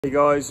Hey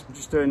guys, I'm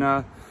just doing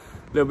a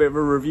little bit of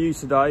a review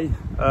today.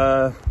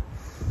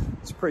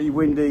 It's a pretty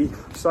windy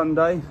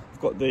Sunday.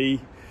 I've got the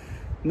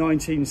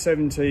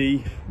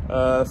 1970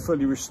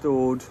 fully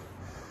restored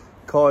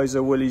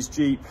Kaiser Willys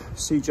Jeep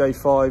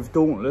CJ5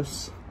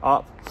 Dauntless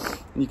up,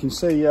 and you can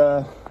see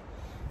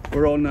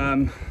we're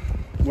on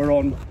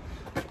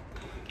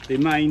the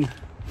main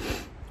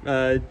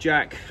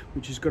jack,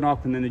 which has gone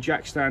up, and then the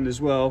jack stand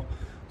as well.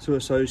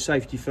 So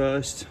safety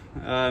first,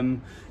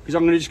 because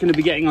I'm just going to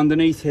be getting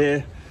underneath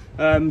here.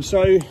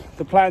 So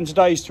the plan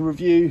today is to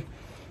review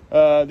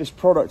this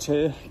product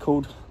here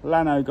called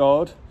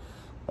Lanoguard.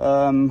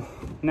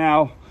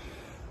 Now,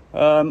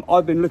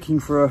 I've been looking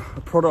for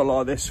a product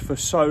like this for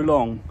so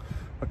long.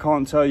 I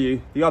can't tell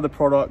you. The other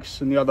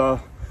products and the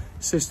other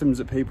systems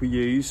that people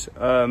use,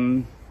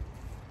 they're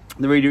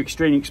either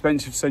extremely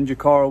expensive to send your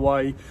car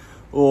away,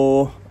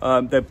 or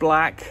they're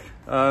black,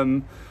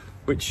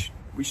 which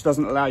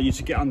doesn't allow you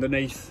to get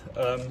underneath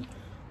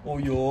all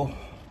your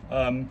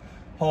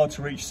hard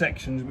to reach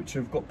sections which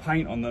have got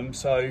paint on them,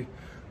 so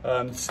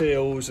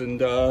seals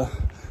and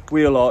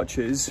wheel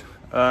arches.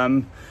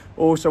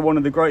 Also, one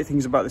of the great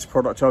things about this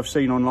product I've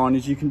seen online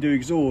is you can do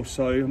exhaust.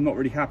 So I'm not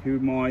really happy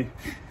with my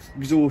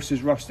exhaust,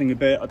 is rusting a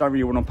bit. I don't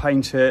really want to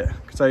paint it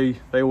because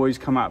they always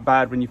come out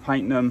bad when you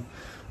paint them.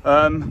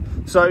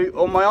 So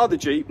on my other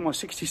Jeep, my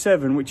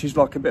 67, which is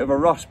like a bit of a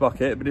rust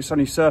bucket, but it's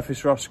only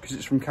surface rust because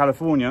it's from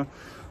California,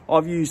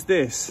 I've used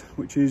this,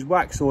 which is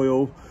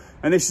Waxoyl,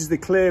 and this is the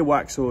clear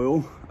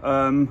Waxoyl.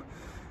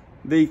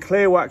 The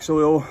clear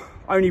Waxoyl,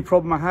 only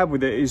problem I have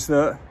with it is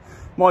that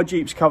my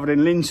Jeep's covered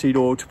in linseed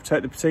oil to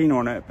protect the patina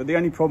on it, but the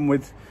only problem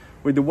with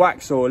the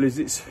Waxoyl is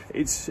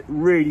it's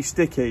really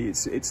sticky.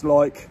 It's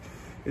like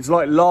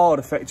lard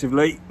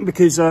effectively,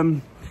 because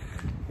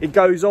it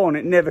goes on,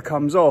 it never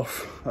comes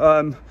off.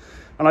 And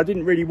I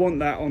didn't really want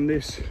that on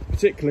this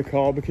particular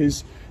car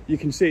because you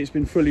can see it's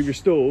been fully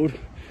restored.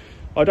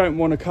 I don't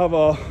want to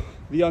cover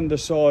the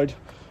underside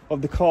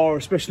of the car,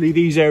 especially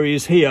these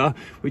areas here,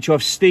 which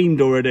I've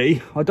steamed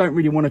already. I don't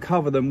really want to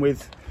cover them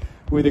with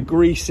a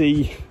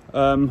greasy,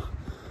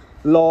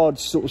 large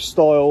sort of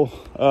style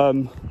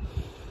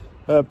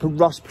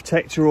rust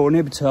protector or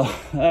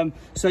inhibitor.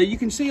 So you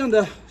can see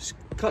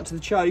cut to the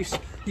chase,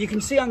 you can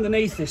see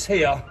underneath this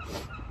here,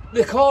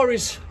 the car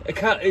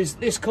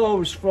this car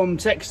was from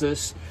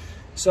Texas,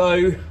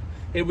 so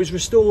it was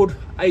restored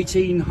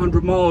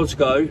 1,800 miles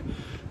ago.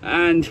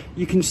 And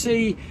you can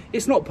see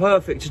it's not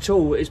perfect at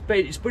all. It's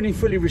been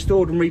fully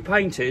restored and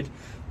repainted.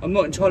 I'm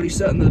not entirely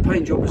certain that the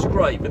paint job is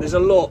great, but there's a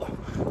lot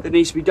that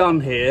needs to be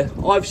done here.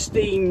 I've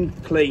steam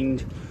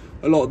cleaned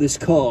a lot of this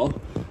car,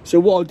 so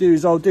what I'll do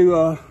is I'll do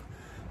a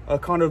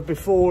kind of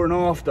before and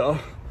after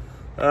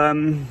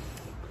on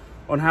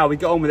how we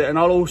get on with it, and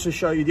I'll also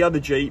show you the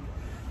other Jeep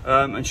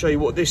and show you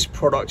what this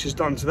product has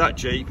done to that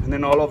Jeep, and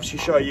then I'll obviously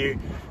show you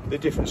the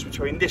difference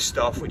between this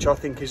stuff, which I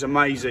think is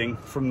amazing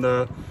from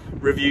the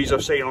reviews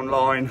I've seen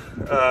online.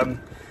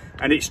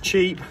 And it's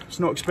cheap, it's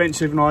not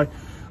expensive, and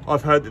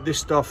I've heard that this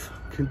stuff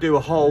can do a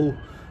whole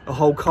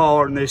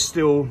car, and there's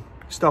still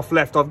stuff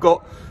left. I've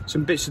got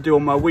some bits to do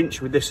on my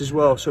winch with this as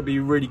well, so it'll be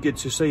really good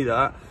to see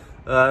that.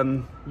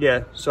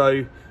 Yeah,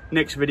 so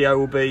next video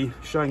will be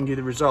showing you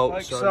the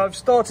results. So I've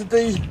started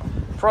the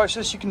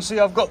process. You can see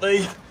I've got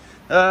the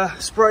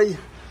spray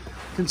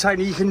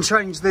container. You can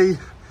change the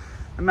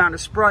amount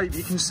of spray, but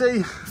you can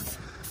see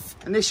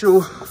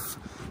initial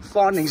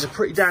findings are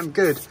pretty damn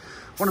good.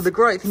 One of the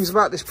great things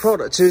about this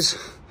product is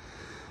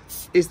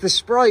the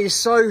spray is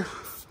so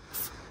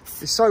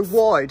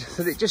wide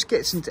that it just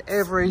gets into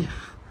every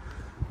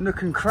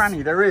nook and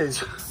cranny there is,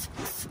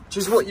 which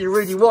is what you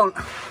really want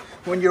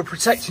when you're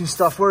protecting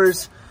stuff.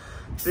 Whereas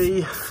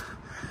the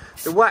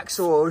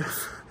Waxoyl,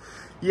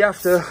 you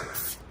have to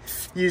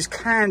use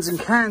cans and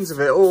cans of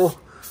it, or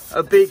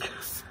a big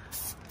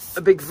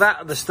vat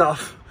of the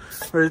stuff.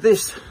 Whereas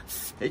this,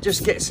 it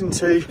just gets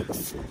into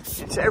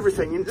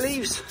everything. It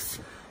leaves,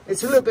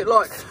 it's a little bit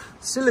like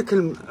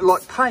silicone,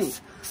 like paint.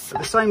 At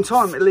the same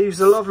time, it leaves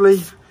a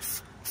lovely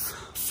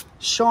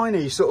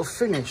shiny sort of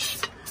finish.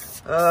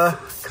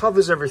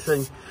 Covers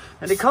everything,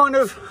 and it kind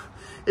of,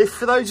 if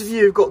for those of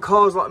you who've got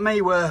cars like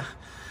me where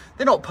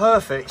they're not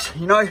perfect,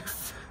 you know,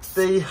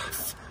 the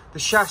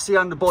chassis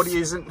underbody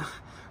isn't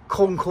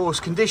concourse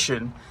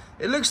condition,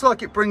 it looks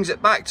like it brings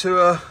it back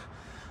to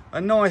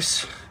a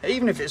nice,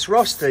 even if it's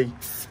rusty,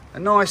 a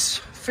nice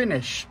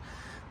finish.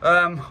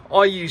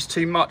 I use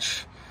too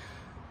much,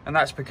 and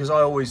that's because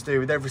I always do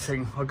with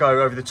everything. I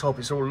go over the top.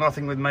 It's all or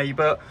nothing with me.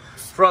 But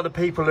for other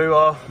people who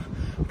are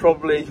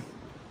probably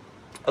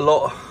a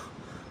lot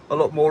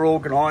more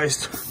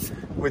organised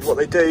with what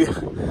they do,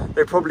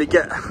 they probably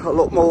get a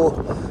lot more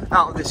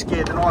out of this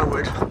gear than I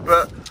would.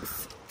 But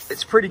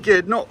it's pretty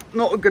good. Not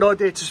a good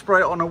idea to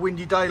spray it on a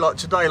windy day like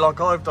today, like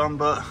I've done,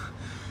 but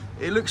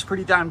it looks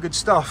pretty damn good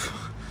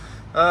stuff.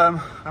 And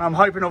I'm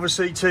hoping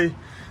obviously to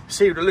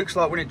see what it looks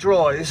like when it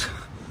dries.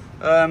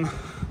 But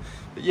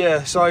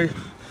yeah, so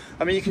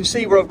I mean, you can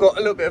see where I've got a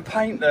little bit of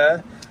paint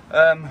there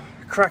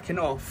cracking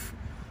off,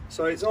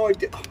 so it's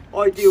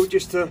ideal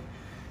just to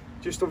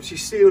obviously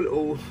seal it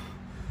all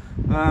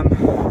You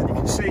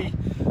can see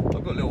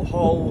I've got a little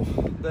hole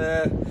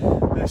there.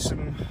 There's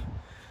some,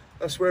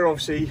 that's where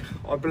obviously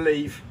I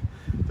believe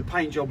the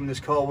paint job in this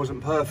car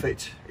wasn't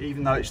perfect,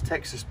 even though it's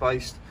Texas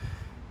based.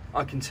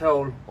 I can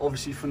tell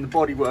obviously from the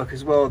bodywork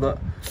as well that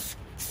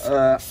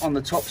on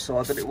the top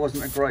side that it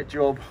wasn't a great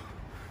job,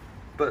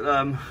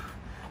 but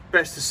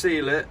best to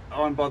seal it.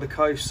 I'm by the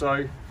coast,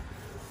 so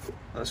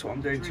that's what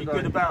I'm doing today.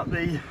 Good about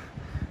the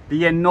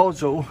end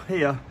nozzle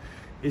here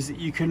is that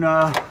you can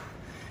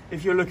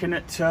if you're looking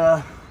at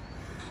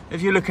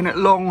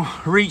long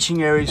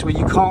reaching areas where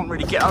you can't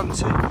really get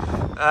onto,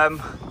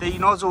 the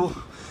nozzle,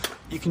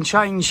 you can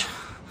change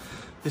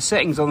the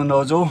settings on the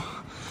nozzle,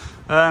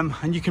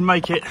 and you can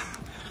make it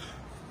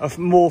a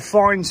more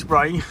fine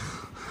spray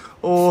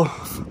or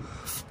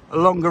a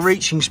longer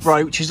reaching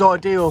spray, which is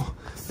ideal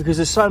because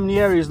there's so many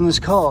areas in this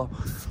car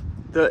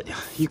that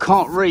you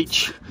can't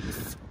reach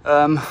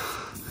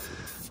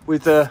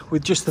with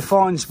just the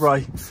fine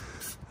spray,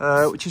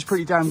 which is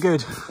pretty damn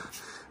good.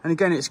 And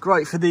again, it's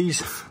great for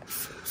these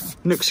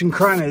nooks and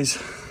crannies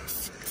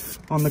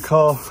on the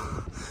car.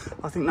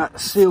 I think that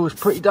seal is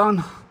pretty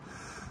done.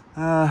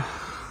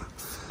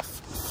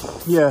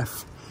 Yeah.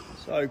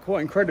 So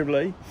quite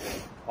incredibly,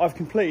 I've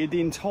completed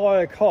the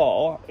entire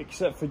car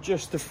except for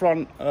just the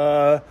front,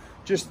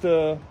 just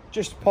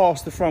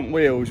past the front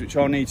wheels, which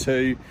I'll need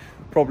to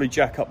probably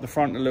jack up the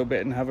front a little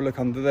bit and have a look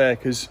under there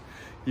because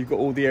you've got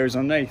all the areas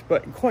underneath.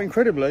 But quite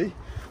incredibly,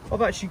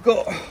 I've actually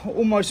got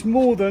almost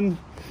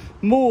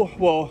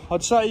well,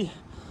 I'd say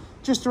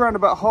just around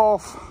about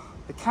half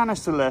the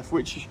canister left,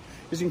 which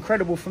is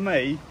incredible for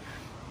me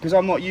because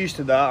I'm not used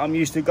to that. I'm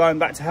used to going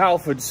back to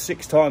Halford's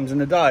 6 times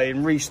in a day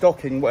and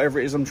restocking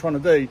whatever it is I'm trying to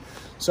do.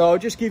 So I'll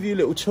just give you a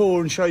little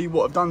tour and show you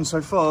what I've done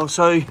so far.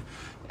 So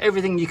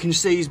everything you can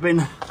see has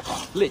been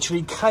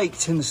literally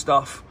caked in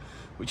stuff,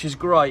 which is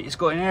great. It's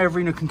got in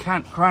every nook and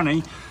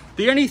cranny.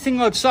 The only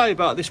thing I'd say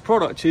about this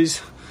product is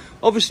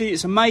obviously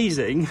it's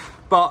amazing,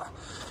 but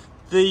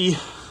the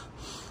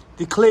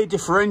clear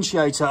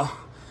differentiator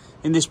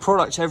in this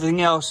product to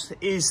everything else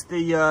is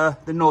the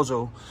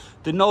nozzle.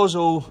 The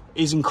nozzle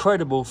is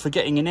incredible for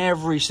getting in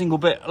every single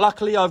bit.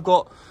 Luckily, I've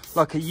got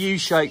like a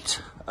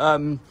U-shaped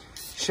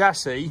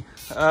chassis,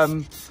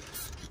 so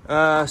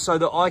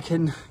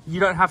that you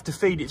don't have to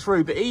feed it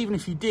through. But even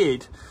if you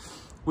did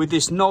with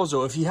this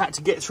nozzle, if you had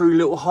to get through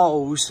little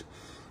holes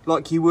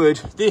like you would,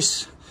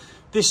 this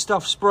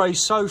stuff sprays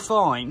so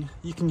fine.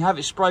 You can have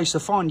it spray so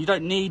fine. You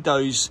don't need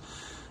those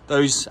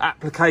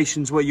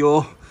applications where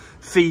you're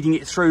feeding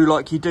it through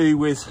like you do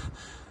with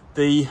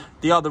the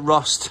other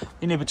rust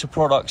inhibitor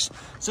products.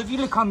 So if you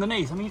look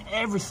underneath, I mean,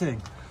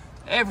 everything,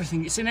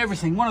 it's in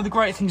everything. One of the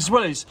great things as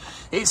well is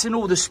it's in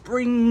all the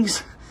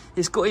springs.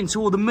 It's got into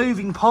all the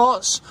moving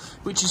parts,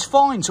 which is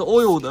fine to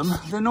oil them.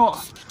 They're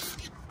not,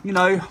 you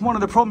know, one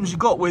of the problems you've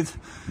got with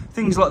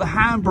things like the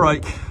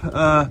handbrake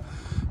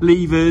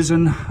levers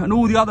and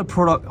all the other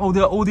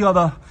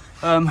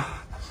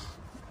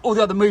all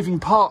the other moving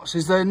parts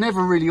is they're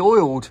never really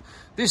oiled.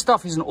 This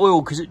stuff isn't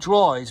oiled because it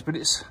dries, but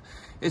it's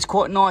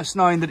quite nice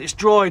knowing that it's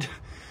dried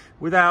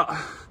without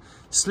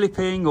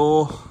slipping,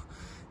 or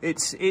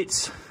it's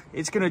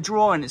going to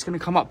dry and it's going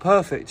to come up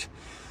perfect.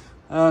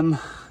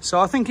 So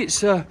I think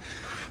it's a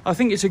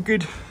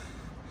good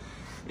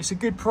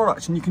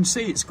product, and you can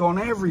see it's gone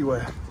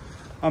everywhere.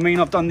 I mean,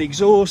 I've done the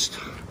exhaust,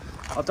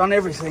 I've done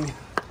everything.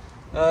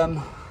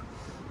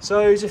 So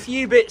there's a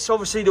few bits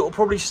obviously that will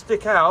probably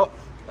stick out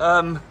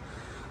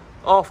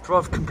after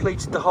I've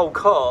completed the whole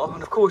car,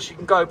 and of course you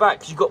can go back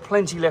because you've got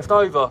plenty left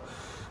over.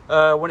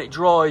 When it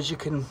dries, you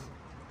can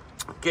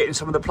get in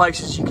some of the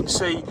places. You can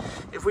see,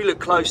 if we look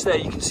close there,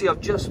 you can see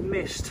I've just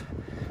missed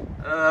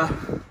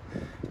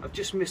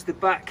the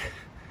back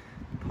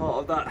part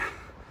of that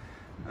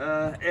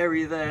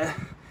area there,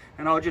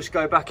 and I'll just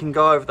go back and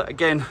go over that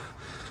again.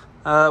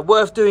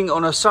 Worth doing it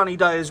on a sunny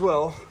day as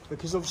well,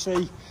 because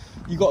obviously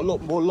you've got a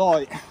lot more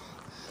light.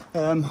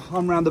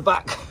 I'm around the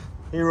back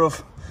here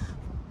of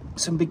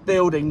some big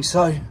buildings,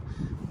 so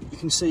you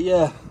can see,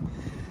 yeah,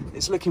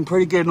 it's looking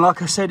pretty good. And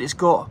like I said, it's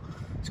got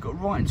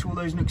right into all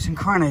those nooks and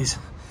crannies.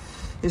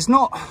 It's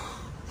not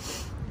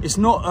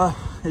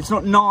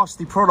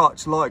nasty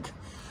products like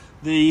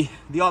the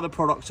other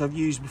products I've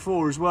used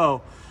before as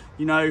well.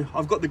 You know,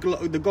 I've got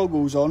the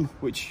goggles on,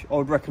 which I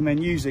would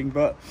recommend using,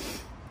 but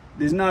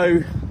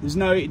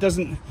it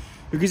doesn't,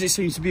 because it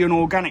seems to be an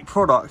organic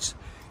product,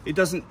 it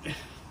doesn't,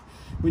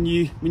 when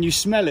you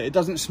smell it, it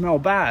doesn't smell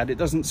bad. It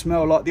doesn't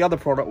smell like the other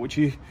product, which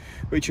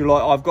you're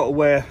like, I've got to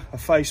wear a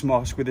face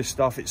mask with this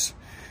stuff. This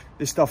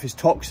stuff is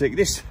toxic.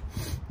 This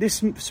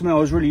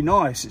smells really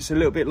nice. It's a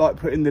little bit like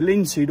putting the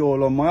linseed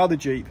oil on my other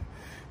Jeep.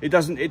 It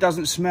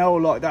doesn't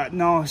smell like that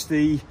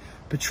nasty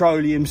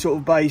petroleum sort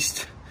of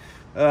based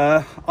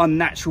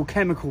unnatural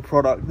chemical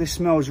product. This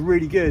smells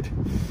really good.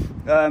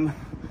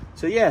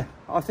 So yeah,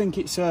 I think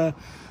it's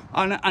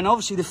and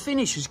obviously the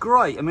finish is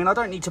great. I mean, I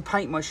don't need to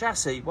paint my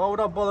chassis. Why would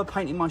I bother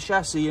painting my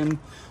chassis and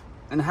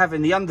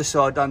having the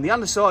underside done? The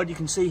underside, you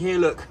can see here,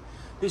 look,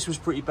 this was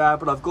pretty bad,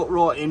 but I've got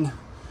right in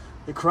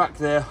the crack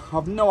there.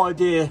 I've no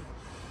idea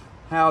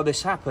how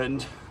this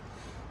happened.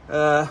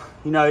 You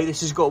know,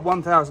 this has got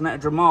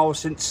 1,800 miles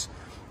since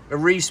a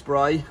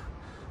respray,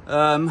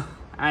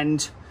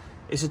 and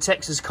it's a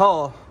Texas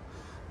car.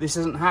 This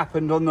hasn't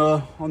happened on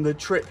the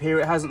trip here.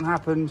 It hasn't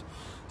happened.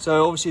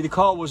 So obviously the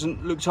car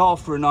wasn't looked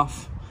after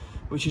enough,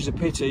 which is a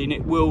pity, and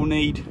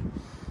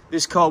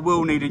this car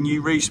will need a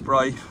new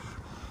respray.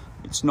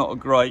 This is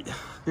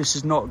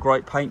not a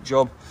great paint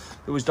job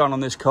that was done on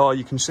this car.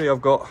 You can see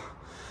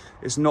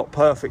it's not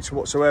perfect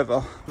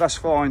whatsoever. That's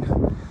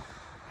fine.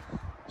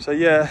 So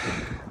yeah,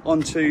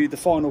 on to the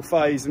final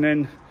phase, and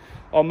then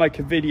I'll make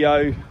a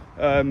video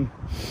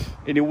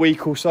in a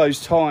week or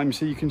so's time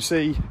so you can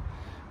see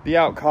the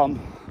outcome.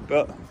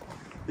 But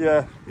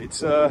yeah,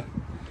 it's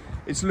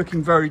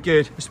looking very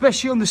good,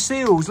 especially on the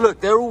seals.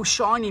 Look, they're all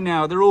shiny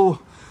now.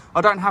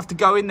 I don't have to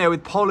go in there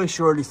with polish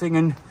or anything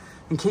and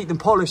keep them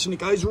polished, and it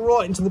goes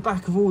right into the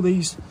back of all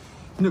these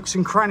nooks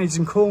and crannies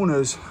and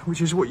corners, which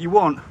is what you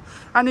want.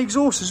 And the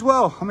exhaust as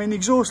well. I mean, the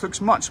exhaust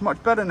looks much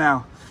better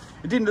now.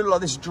 It didn't look like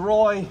this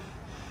dry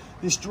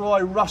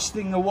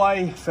rusting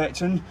away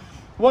effect. And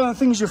one of the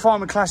things you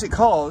find with classic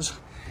cars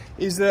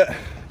is that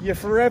you're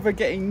forever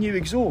getting new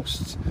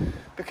exhausts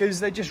because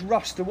they just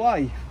rust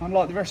away.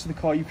 Unlike the rest of the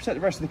car, you protect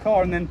the rest of the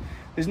car and then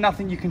there's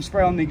nothing you can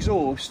spray on the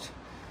exhaust.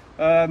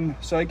 So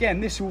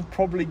again, this will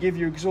probably give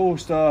your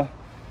exhaust 3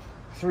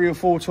 or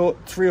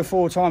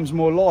 4 times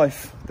more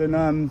life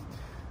than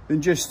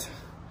just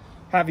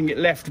having it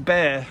left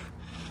bare,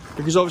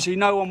 because obviously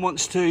no one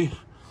wants to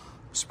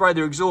spray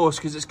their exhaust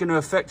because it's going to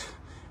affect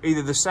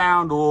either the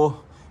sound,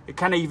 or it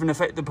can even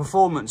affect the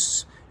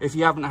performance if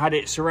you haven't had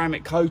it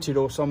ceramic coated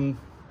or some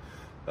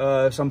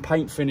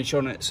paint finish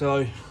on it.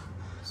 So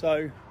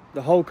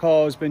the whole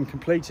car has been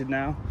completed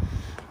now.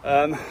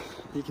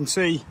 You can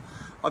see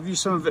I've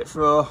used some of it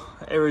for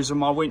areas of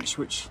my winch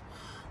which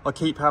I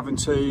keep having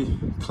to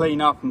clean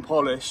up and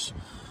polish,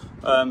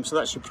 so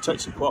that should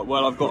protect it quite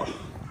well. I've got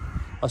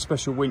a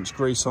special winch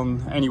grease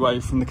on anyway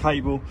from the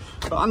cable.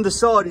 But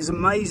underside is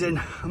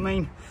amazing. I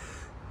mean,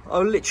 I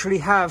literally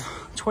have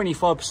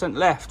 25%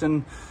 left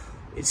and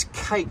it's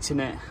caked in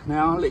it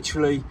now.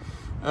 Literally,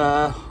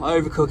 I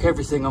overcook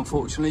everything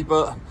unfortunately,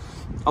 but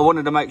I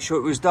wanted to make sure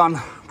it was done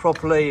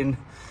properly and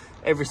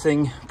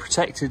everything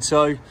protected.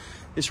 So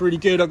it's really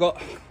good. I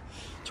got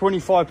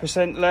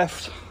 25%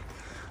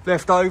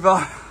 left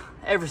over.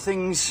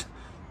 Everything's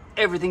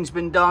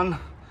been done,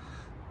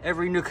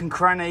 every nook and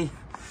cranny.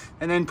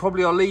 And then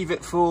probably I'll leave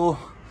it for,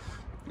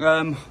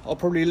 I'll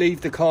probably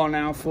leave the car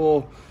now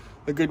for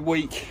a good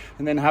week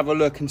and then have a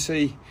look and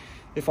see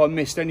if I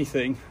missed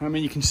anything. I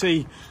mean, you can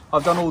see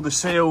I've done all the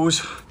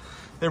seals.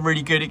 They're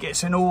really good. It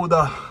gets in all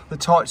the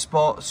tight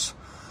spots.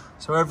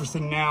 So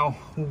everything now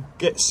will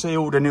get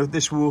sealed, and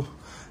this will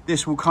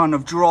kind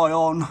of dry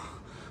on.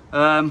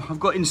 I've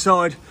got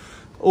inside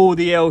all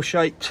the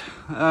L-shaped,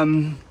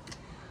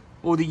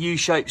 or the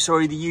U-shaped,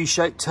 sorry, the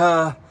U-shaped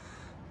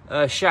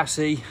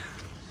chassis.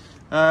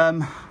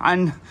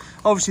 And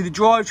obviously the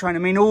drivetrain, I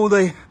mean, all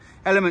the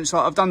elements,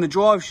 like I've done the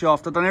drive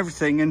shaft, I've done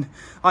everything, and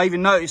I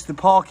even noticed the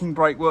parking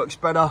brake works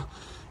better.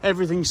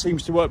 Everything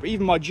seems to work, but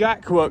even my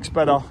jack works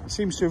better. It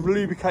seems to have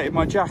lubricated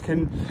my jack,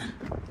 and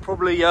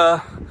probably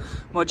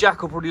my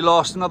jack will probably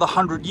last another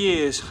 100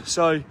 years.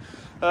 So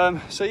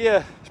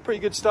yeah, it's pretty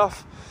good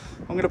stuff.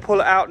 I'm going to pull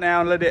it out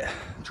now and let it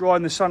dry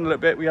in the sun a little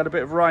bit. We had a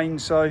bit of rain,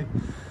 so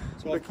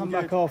I come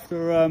back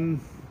after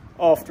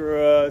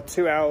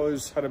 2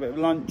 hours, had a bit of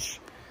lunch.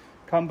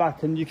 Come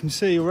back and you can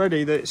see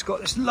already that it's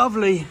got this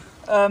lovely,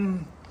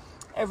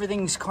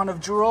 everything's kind of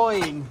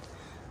drying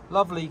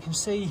lovely. You can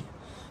see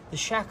the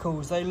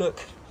shackles, they look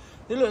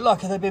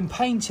like they've been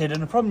painted.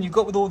 And the problem you've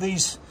got with all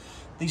these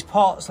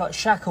parts like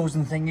shackles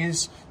and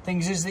things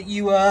is that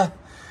you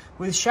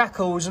with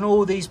shackles and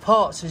all these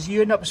parts is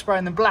you end up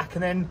spraying them black,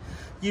 and then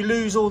you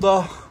lose all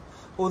the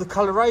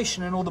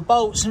coloration and all the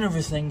bolts and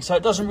everything, so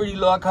it doesn't really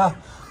look like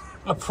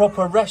a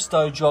proper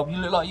resto job. You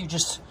look like you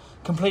just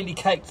completely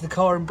caked the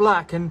car in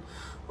black, and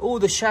all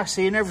the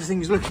chassis and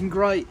everything's looking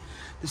great.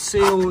 The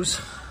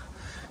seals,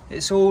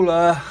 it's all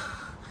I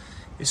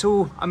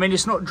mean,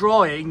 it's not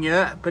drying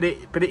yet, but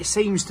it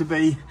seems to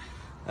be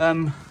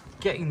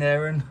getting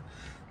there and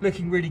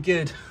looking really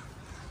good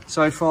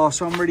so far,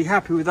 so I'm really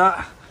happy with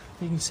that.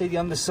 You can see the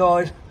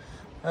underside,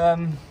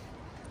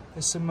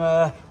 there's some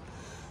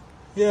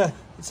yeah,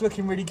 it's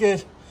looking really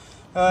good.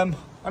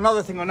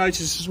 Another thing I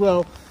noticed as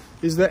well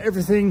is that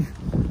everything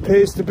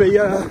appears to be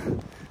got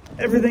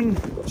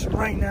some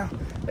rain now.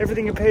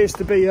 Everything appears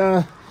to be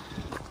there's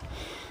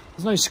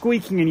no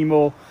squeaking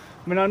anymore.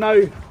 I mean, I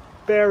know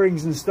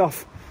bearings and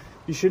stuff,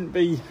 you shouldn't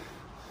be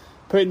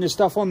putting this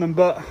stuff on them,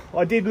 but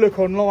I did look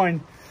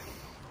online,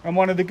 and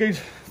one of the good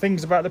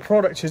things about the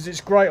product is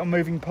it's great on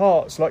moving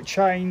parts like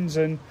chains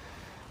and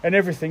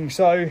everything.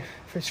 So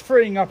if it's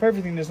freeing up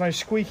everything, there's no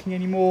squeaking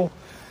anymore.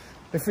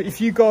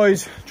 If you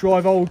guys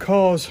drive old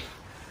cars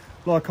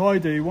like I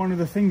do, one of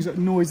the things that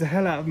annoys the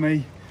hell out of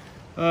me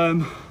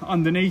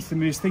underneath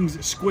them is things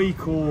that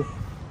squeak, or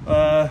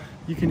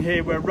you can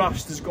hear where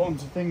rust has got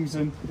onto things,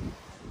 and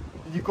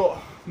you've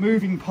got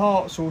moving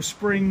parts or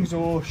springs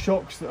or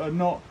shocks that are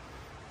not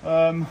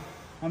and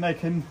they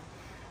can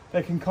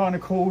kind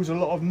of cause a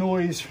lot of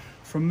noise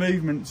from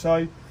movement.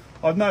 So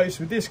I've noticed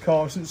with this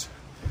car, since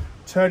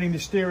turning the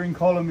steering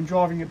column and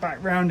driving it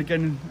back round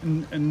again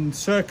and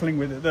circling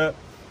with it, that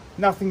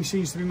nothing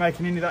seems to be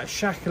making any of that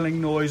shackling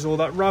noise or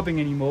that rubbing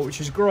anymore,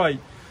 which is great.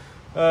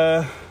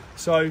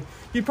 So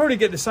you'd probably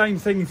get the same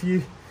thing if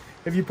you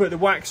put the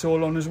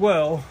Waxoyl on as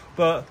well,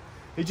 but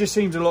it just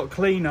seems a lot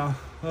cleaner.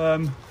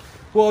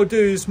 What I'll do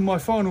is my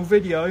final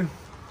video,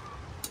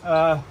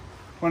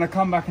 when I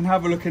come back and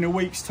have a look in a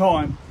week's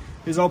time,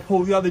 is I'll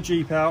pull the other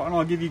Jeep out and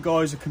I'll give you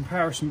guys a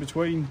comparison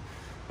between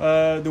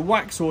the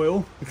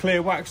Waxoyl, the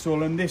clear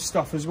Waxoyl, and this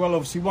stuff as well.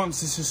 Obviously,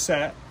 once this is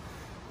set,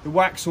 the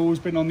Waxoyl has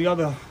been on the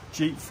other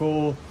Jeep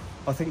for,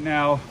 I think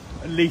now,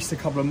 at least a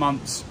couple of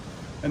months.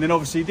 And then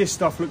obviously this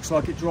stuff looks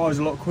like it dries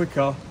a lot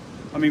quicker.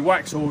 I mean,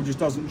 Waxoyl just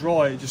doesn't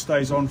dry, it just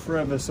stays on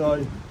forever.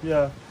 So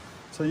yeah,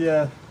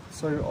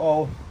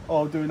 so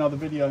I'll do another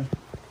video.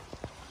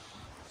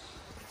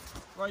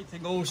 Great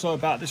thing also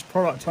about this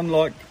product,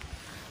 unlike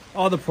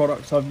other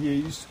products I've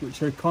used,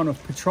 which are kind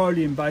of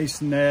petroleum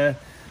based and they're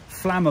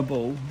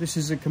flammable, this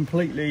is a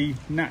completely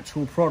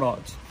natural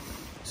product.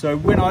 So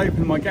when I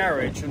opened my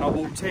garage and I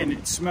walked in,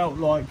 it smelled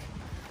like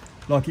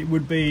it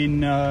would be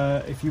in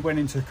if you went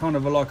into kind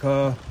of like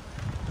a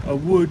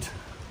wood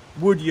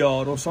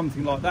yard or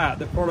something like that.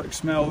 The product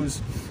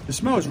smells, it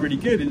smells really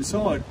good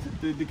inside.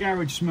 The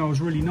garage smells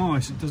really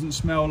nice. It doesn't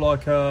smell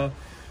like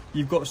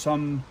you've got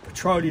some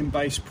petroleum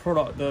based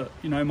product that,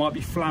 you know, might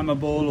be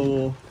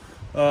flammable,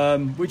 or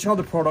which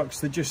other products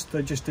they just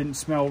didn't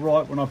smell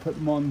right when I put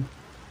them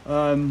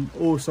on.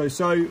 Also,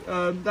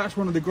 so that's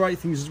one of the great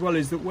things as well,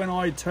 is that when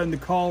I turned the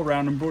car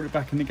around and brought it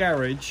back in the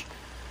garage,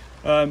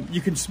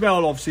 you can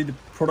smell obviously the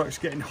products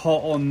getting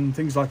hot on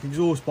things like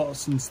exhaust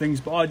pots and things,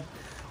 but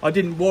I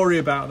didn't worry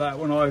about that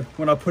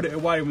when I put it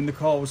away when the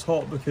car was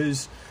hot,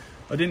 because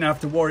I didn't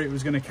have to worry it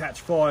was going to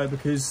catch fire,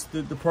 because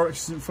the product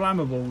isn't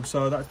flammable.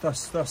 So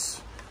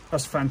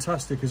that's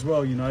fantastic as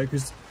well, you know,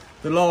 because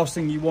the last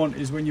thing you want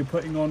is when you're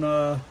putting on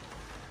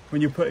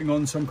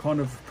some kind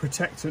of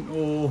protectant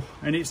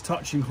and it's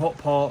touching hot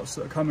parts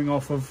that are coming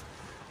off of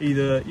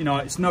either, you know,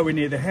 it's nowhere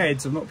near the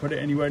heads. I've not put it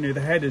anywhere near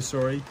the headers,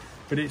 sorry,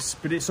 but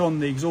it's on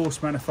the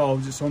exhaust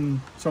manifolds. It's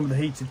on some of the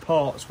heated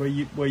parts where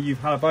you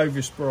have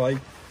overspray.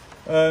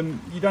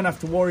 You don't have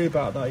to worry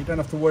about that. You don't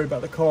have to worry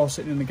about the car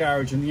sitting in the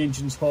garage and the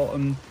engine's hot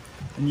and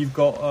you've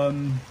got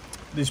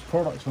this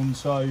product on.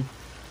 So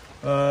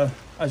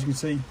as you can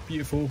see,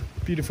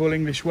 beautiful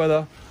English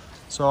weather.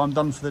 So I'm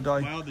done for the day.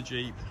 My other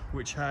Jeep,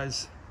 which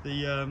has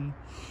the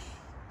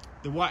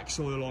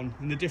Waxoyl on,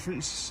 and the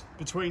difference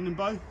between them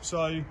both.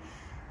 So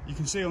you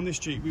can see on this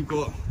Jeep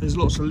there's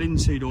lots of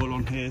linseed oil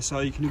on here,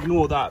 so you can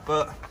ignore that.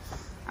 But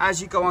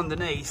as you go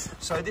underneath,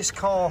 so this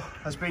car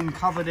has been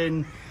covered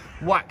in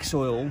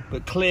Waxoyl,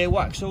 but clear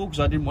Waxoyl, because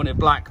I didn't want it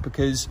black,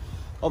 because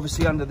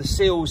obviously under the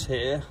seals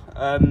here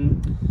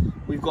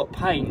we've got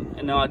paint,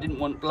 and I didn't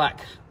want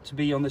black to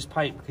be on this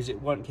paint because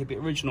it won't keep it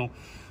original.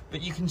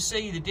 But you can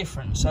see the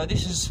difference. So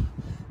this is,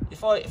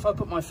 if I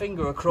put my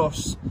finger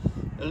across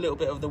a little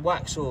bit of the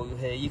Waxoyl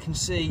here, you can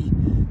see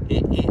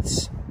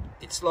it's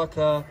like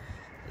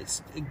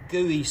it's a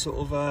gooey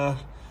sort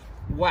of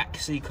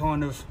waxy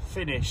kind of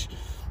finish,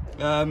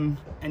 and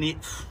I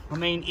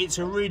mean, it's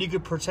a really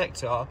good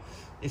protector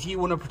if you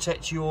want to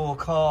protect your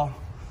car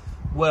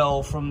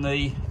well from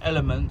the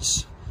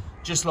elements.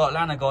 Just like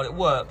Lanoguard, it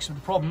works. But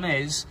the problem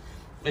is,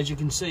 as you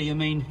can see, I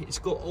mean, it's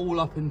got all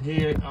up in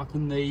here,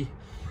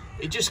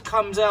 it just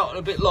comes out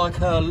a bit like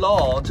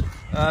lard,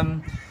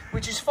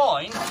 which is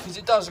fine because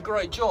it does a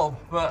great job.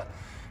 But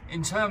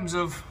in terms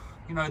of,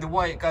 you know, the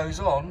way it goes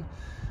on,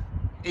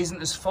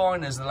 isn't as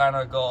fine as the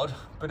Lanoguard,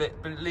 but it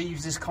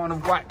leaves this kind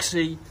of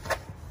waxy,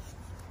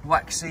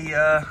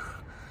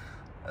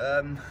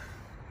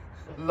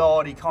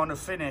 lardy kind of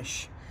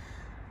finish.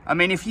 I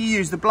mean, if you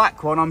use the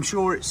black one, I'm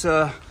sure it's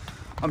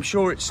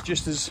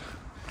just as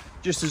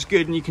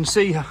good. And you can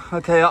see,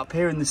 okay, up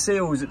here in the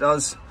seals it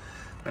does,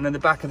 and in the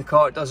back of the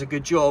car it does a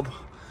good job.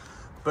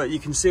 But you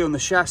can see on the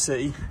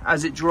chassis,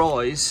 as it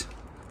dries,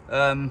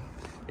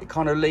 it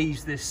kind of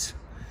leaves this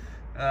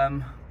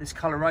this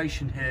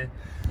coloration here.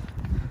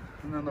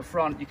 And on the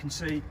front, you can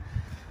see,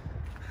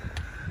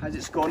 as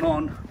it's gone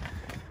on,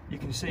 you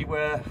can see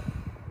where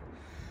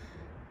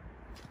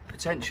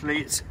potentially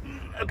it's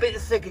a bit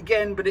thick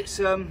again, but it's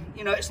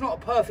you know, it's not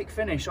a perfect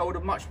finish. I would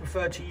have much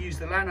preferred to use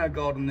the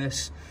Lanoguard on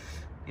this.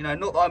 You know,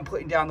 not that I'm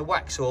putting down the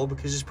Waxoyl,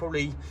 because there's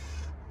probably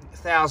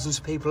thousands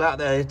of people out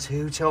there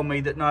who tell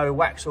me that no,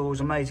 Waxoyl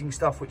is amazing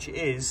stuff, which it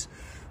is,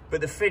 but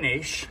the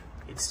finish,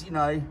 it's, you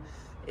know,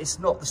 it's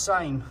not the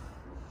same.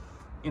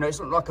 You know, it's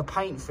not like a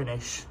paint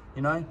finish,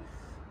 you know.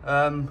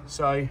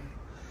 So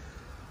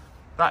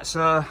that's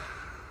I've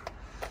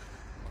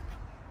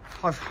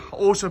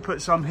also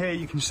put some here.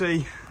 You can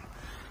see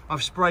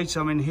I've sprayed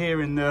some in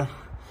here in the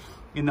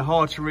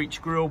hard to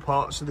reach grille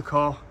parts of the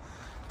car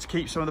to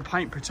keep some of the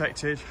paint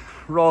protected,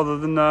 rather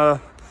than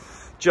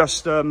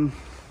just the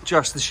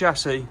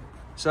chassis.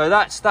 So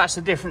that's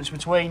the difference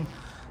between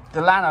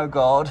the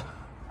Lanoguard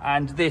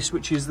and this,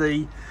 which is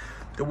the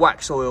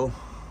Waxoyl.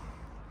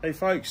 Hey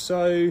folks,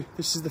 so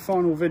this is the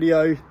final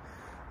video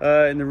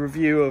in the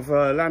review of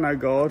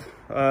Lanoguard.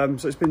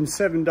 So it's been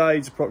 7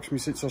 days approximately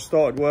since I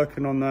started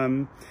working on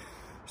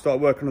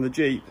the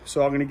Jeep.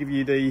 So I'm going to give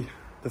you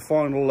the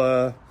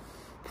final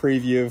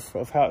preview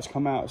of how it's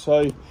come out.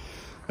 So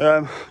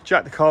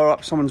jacked the car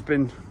up. Someone's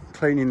been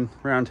cleaning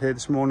around here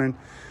this morning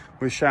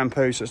with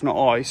shampoo, so it's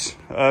not ice.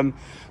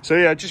 So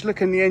yeah, just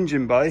look in the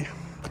engine bay.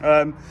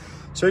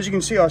 So as you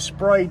can see, I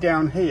sprayed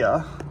down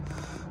here,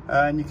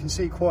 and you can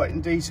see quite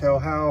in detail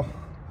how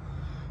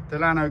the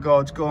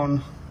Lanoguard's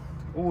gone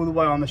all the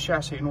way on the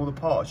chassis and all the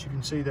parts. You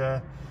can see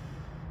there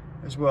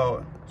as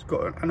well. It's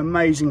got an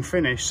amazing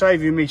finish,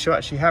 saving me to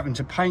actually having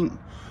to paint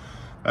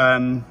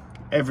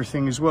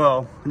everything as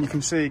well. And you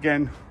can see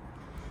again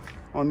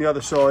on the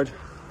other side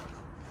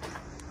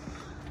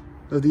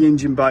of the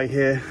engine bay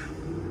here,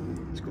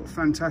 it's got a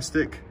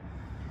fantastic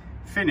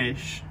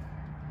finish,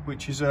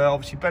 which is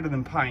obviously better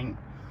than paint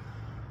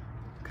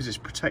because it's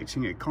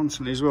protecting it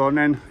constantly as well. And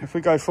then if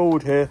we go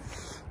forward here,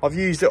 I've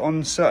used it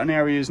on certain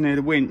areas near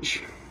the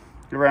winch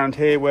around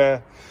here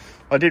where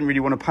I didn't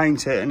really want to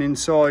paint it, and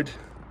inside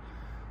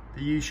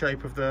the U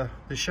shape of the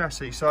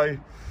chassis. So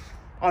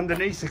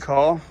underneath the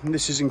car, and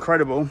this is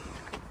incredible,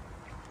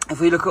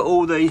 if we look at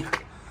all the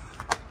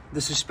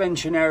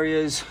suspension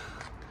areas,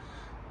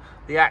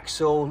 the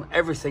axle,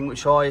 everything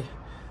which I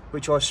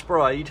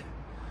sprayed,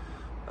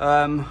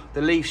 the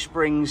leaf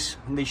springs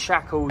and these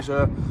shackles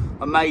are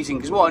amazing,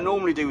 because what I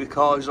normally do with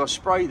cars is I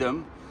spray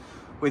them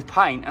with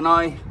paint, and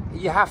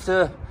you have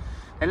to,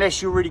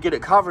 unless you're really good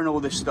at covering all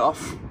this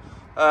stuff,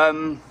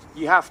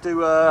 you have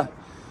to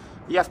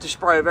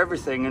spray with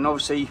everything. And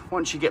obviously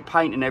once you get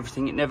paint and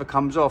everything, it never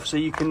comes off. So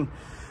you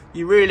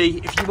really,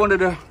 if you wanted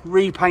to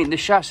repaint the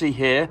chassis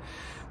here,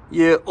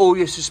 all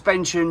your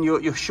suspension,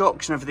 your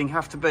shocks and everything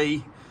have to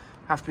be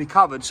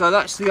covered. So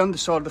that's the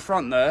underside of the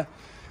front there,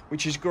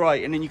 which is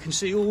great. And then you can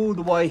see all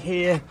the way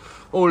here,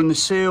 all in the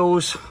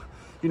seals.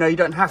 You know, you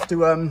don't have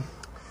to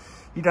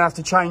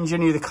change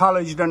any of the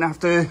colours. You don't have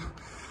to,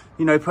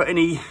 you know, put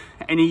any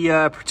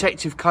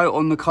protective coat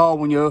on the car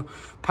when you're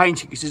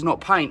painting, because it's not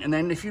paint. And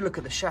then if you look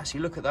at the chassis,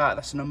 look at that.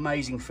 That's an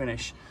amazing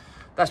finish.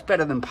 That's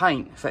better than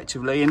paint,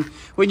 effectively. And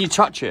when you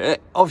touch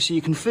it, obviously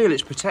you can feel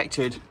it's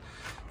protected.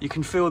 You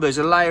can feel there's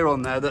a layer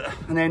on there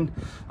and then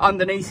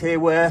underneath here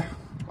where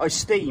I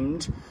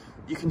steamed,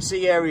 you can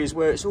see areas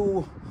where it's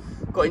all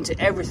got into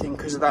everything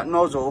because of that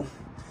nozzle.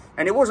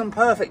 And it wasn't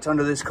perfect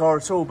under this car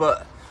at all,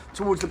 but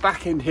towards the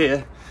back end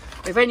here,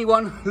 if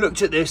anyone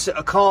looked at this at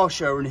a car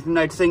show or anything,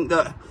 they'd think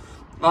that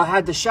I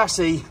had the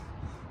chassis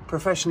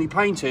professionally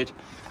painted.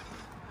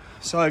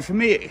 So for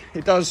me,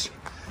 it does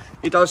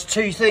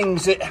two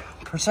things. It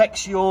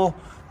protects your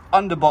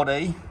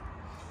underbody,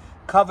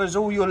 covers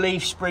all your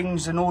leaf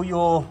springs and all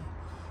your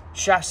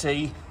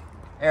chassis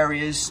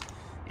areas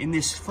in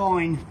this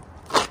fine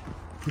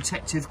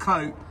protective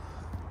coat,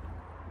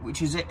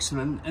 which is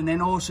excellent. And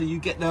then also you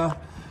get the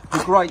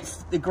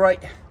great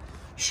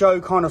show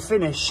kind of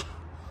finish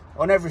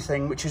on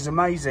everything, which is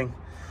amazing.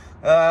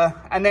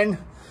 And then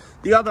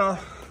the other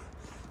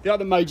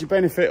major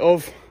benefit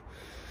of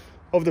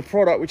the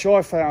product, which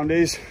I found,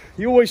 is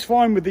you always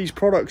find with these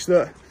products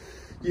that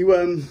you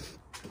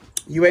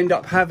end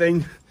up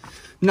having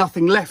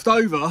nothing left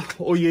over,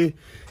 or you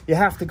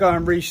have to go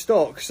and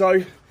restock.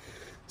 So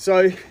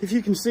if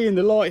you can see in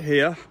the light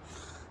here,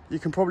 you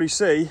can probably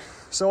see,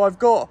 so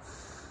I've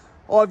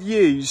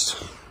used,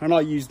 and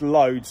I used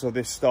loads of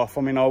this stuff.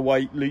 I mean, I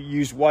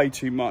used way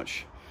too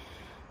much.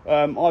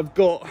 I've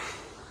got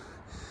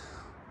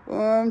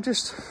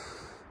just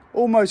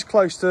almost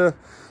close to,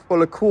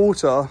 well, a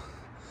quarter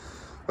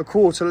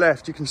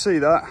left. You can see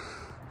that.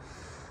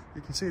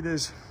 You can see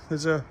there's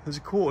a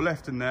quarter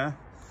left in there.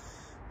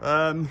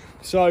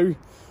 So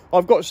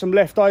I've got some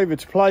left over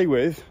to play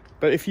with.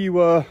 But if you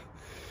were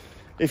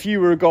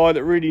a guy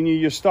that really knew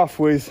your stuff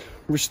with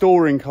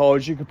restoring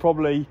cars, you could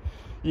probably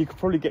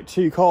get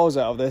 2 cars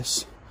out of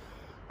this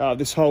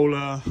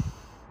whole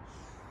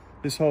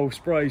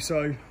spray.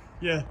 So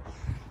yeah,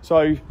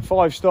 so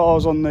 5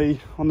 stars on the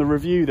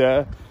review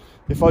there.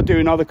 If I do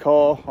another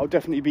car, I'll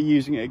definitely be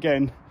using it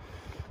again.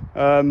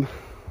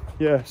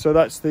 Yeah, so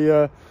that's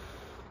the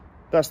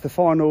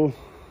final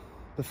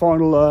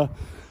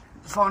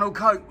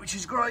coat, which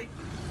is great.